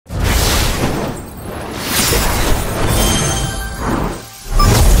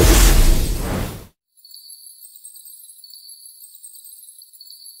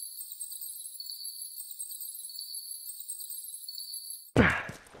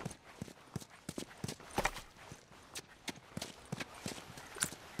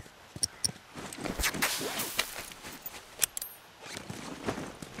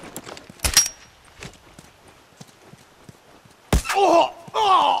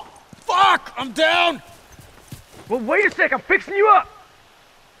Fuck! I'm down! Well, wait a sec, I'm fixing you up!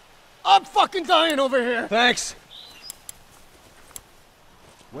 I'm fucking dying over here! Thanks.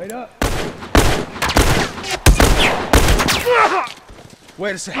 Wait up.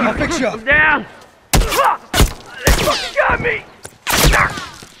 Wait a second, I'll fix you up. I'm down! They fucking got me!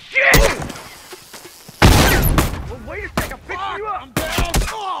 Shit! Well, wait a sec, I'm fixing you up! I'm down!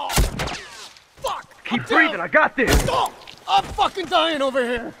 Oh! Fuck! Keep breathing, I got this! Oh! I'm fucking dying over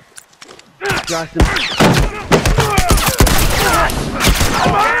here! Try some...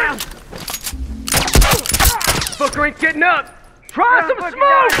 Come on! Fucker ain't getting up! Try some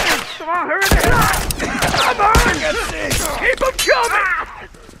smoke! Come on, hurry the hell up! Come on! Keep them coming!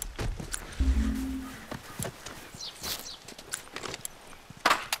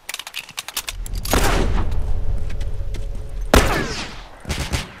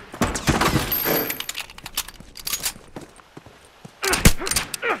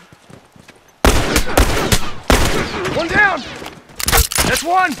 One down! That's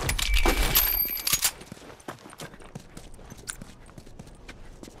one!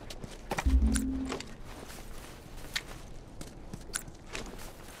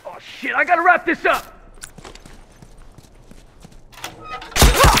 Oh shit, I gotta wrap this up!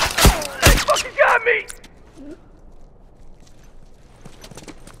 They fucking got me!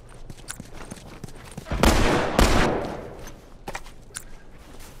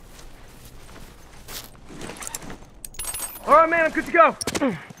 Alright man, I'm good to go!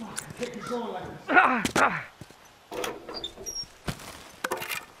 Keep it going like this.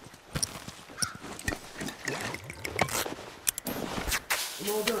 I'm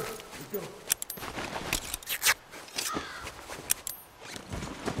all done. Let's go.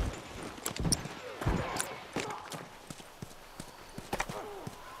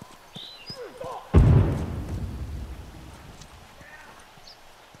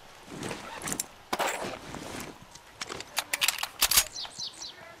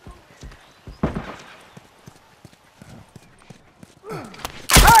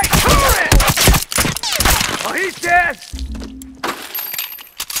 Hey, hold it! Oh, he's dead!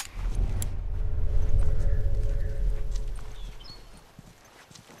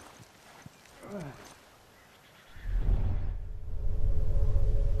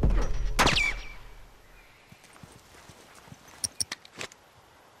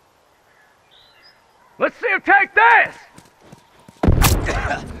 Let's see him take this!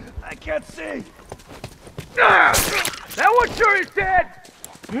 I can't see. That one sure is dead!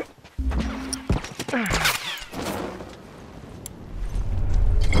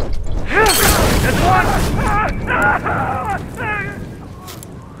 That's one!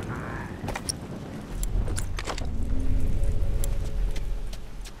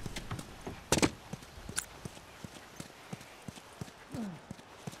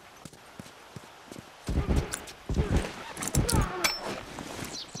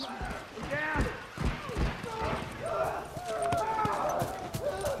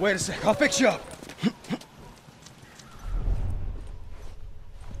 Wait a sec, I'll fix you up.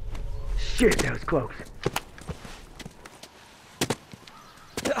 Shit, that was close.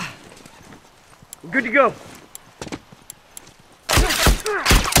 We're good to go.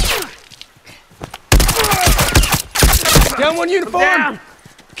 Down one uniform. Down.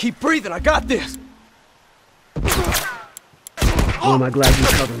 Keep breathing, I got this. Oh, am I glad you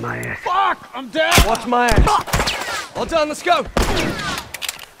covered my ass. Fuck! I'm down! Watch my ass. All done, let's go.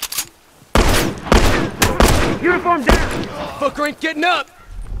 Uniform down! Fucker ain't getting up.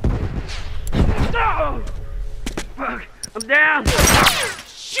 Oh! Fuck, I'm down!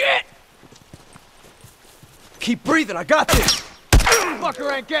 Shit! Keep breathing, I got this.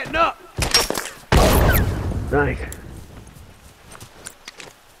 Fucker ain't getting up. Thanks.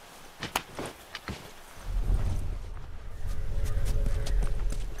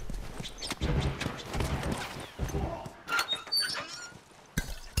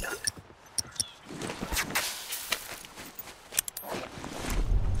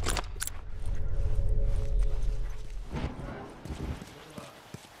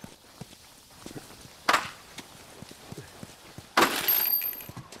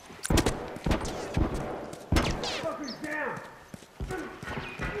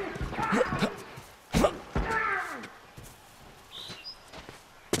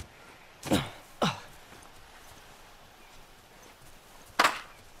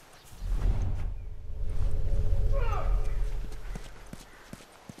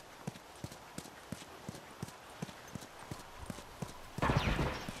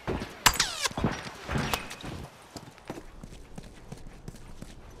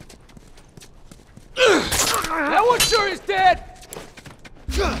 That one sure is dead!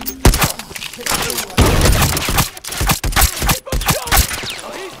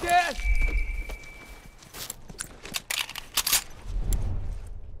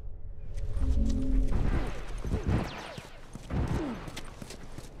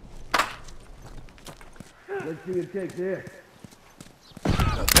 Let's see you take this.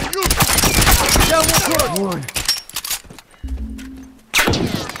 Down one.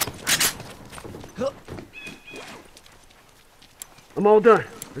 I'm all done.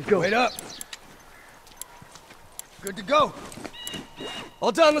 Let's go. Wait up. Good to go.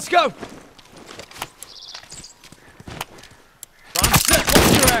 All done, let's go. Bomb set,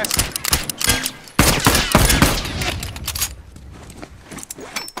 watch your ass.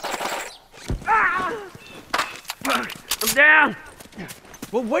 Fuck, I'm down.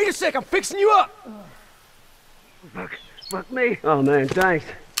 Well, wait a sec, I'm fixing you up. Fuck me. Oh man, thanks.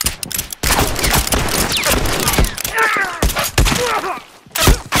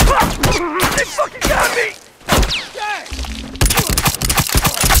 They fucking got me!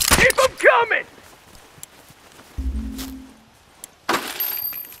 Keep them coming!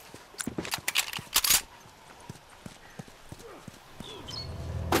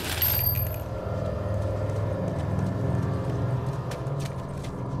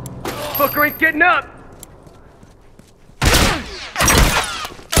 Fucker ain't getting up!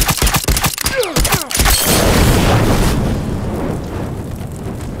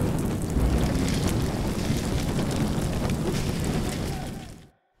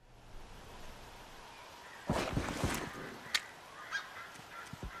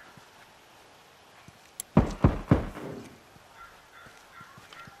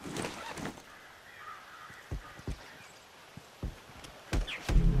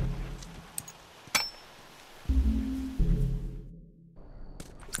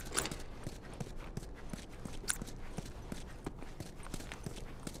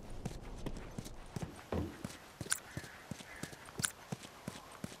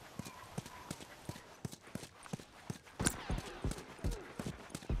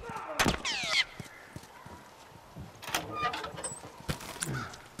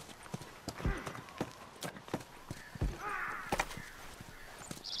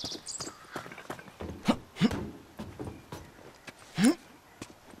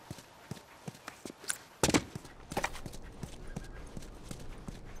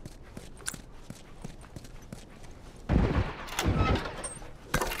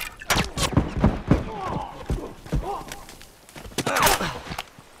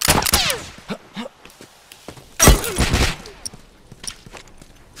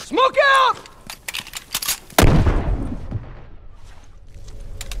 Smoke out!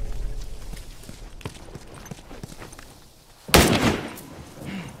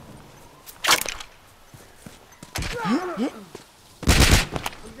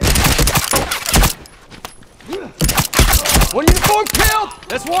 One uniform killed!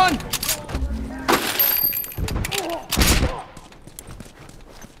 That's one!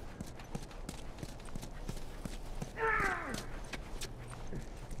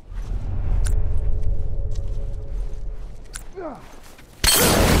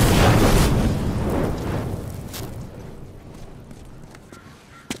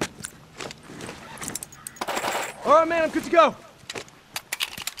 All right, man, I'm good to go.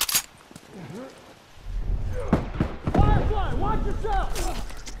 Firefly, watch yourself!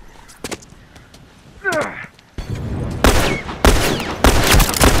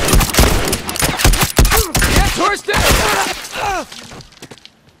 Yeah, tourist down!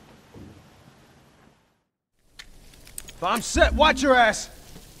 Bomb set, watch your ass!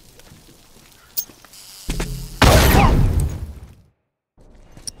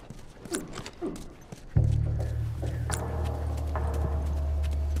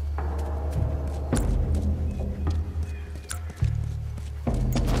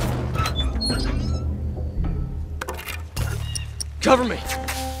 Cover me!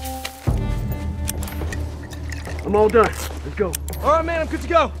 I'm all done. Let's go. All right, man, I'm good to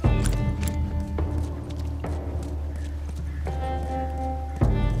go.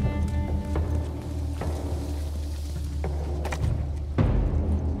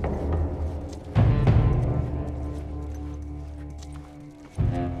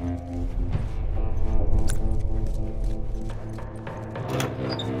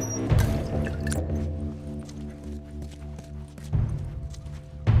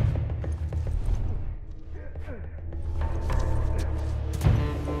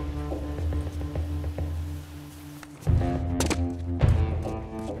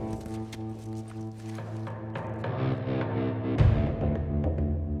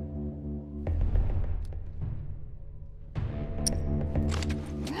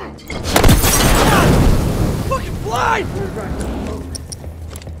 Fucking blind!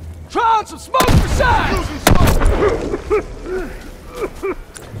 Try on some smoke for size!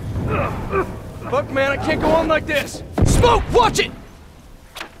 Fuck, man, I can't go on like this. Smoke, watch it!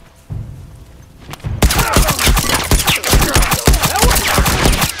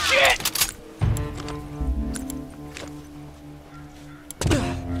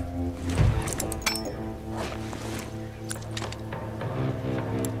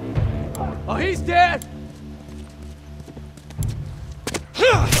 he's dead!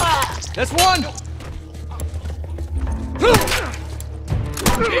 That's one!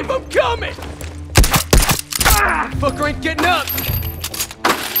 Keep him coming! Fucker ain't getting up!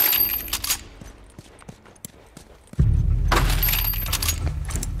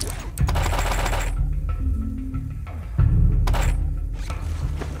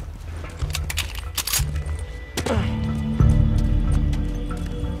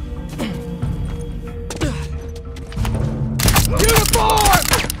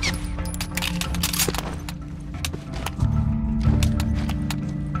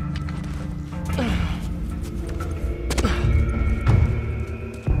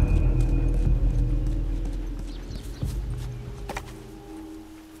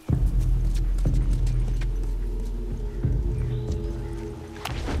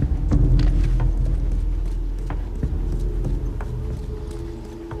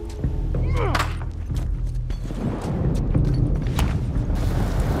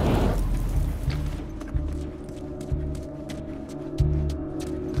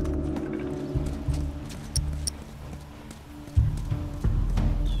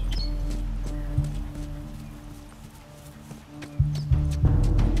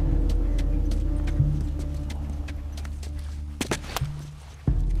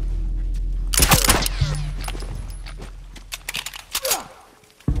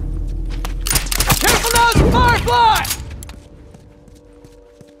 Firefly!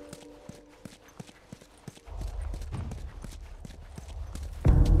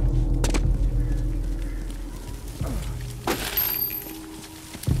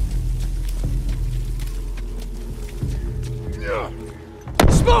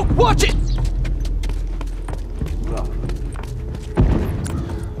 Smoke! Watch it!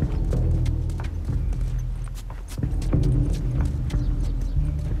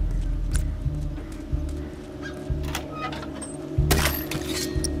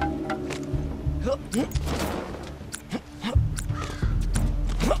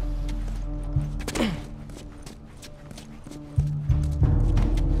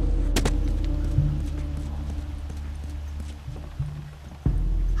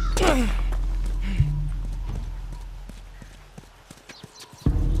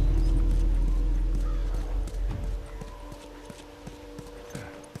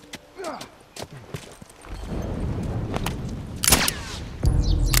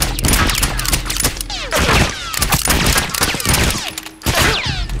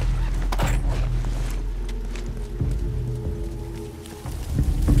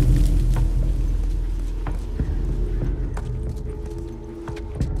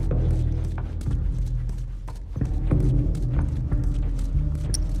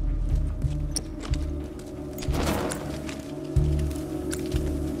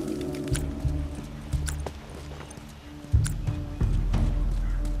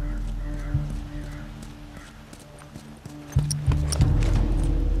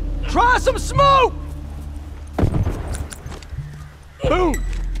 Try some smoke! Boom!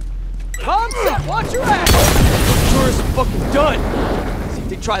 Calm set, watch your ass! Tourists are fucking done. See if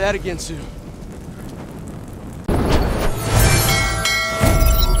they try that again soon.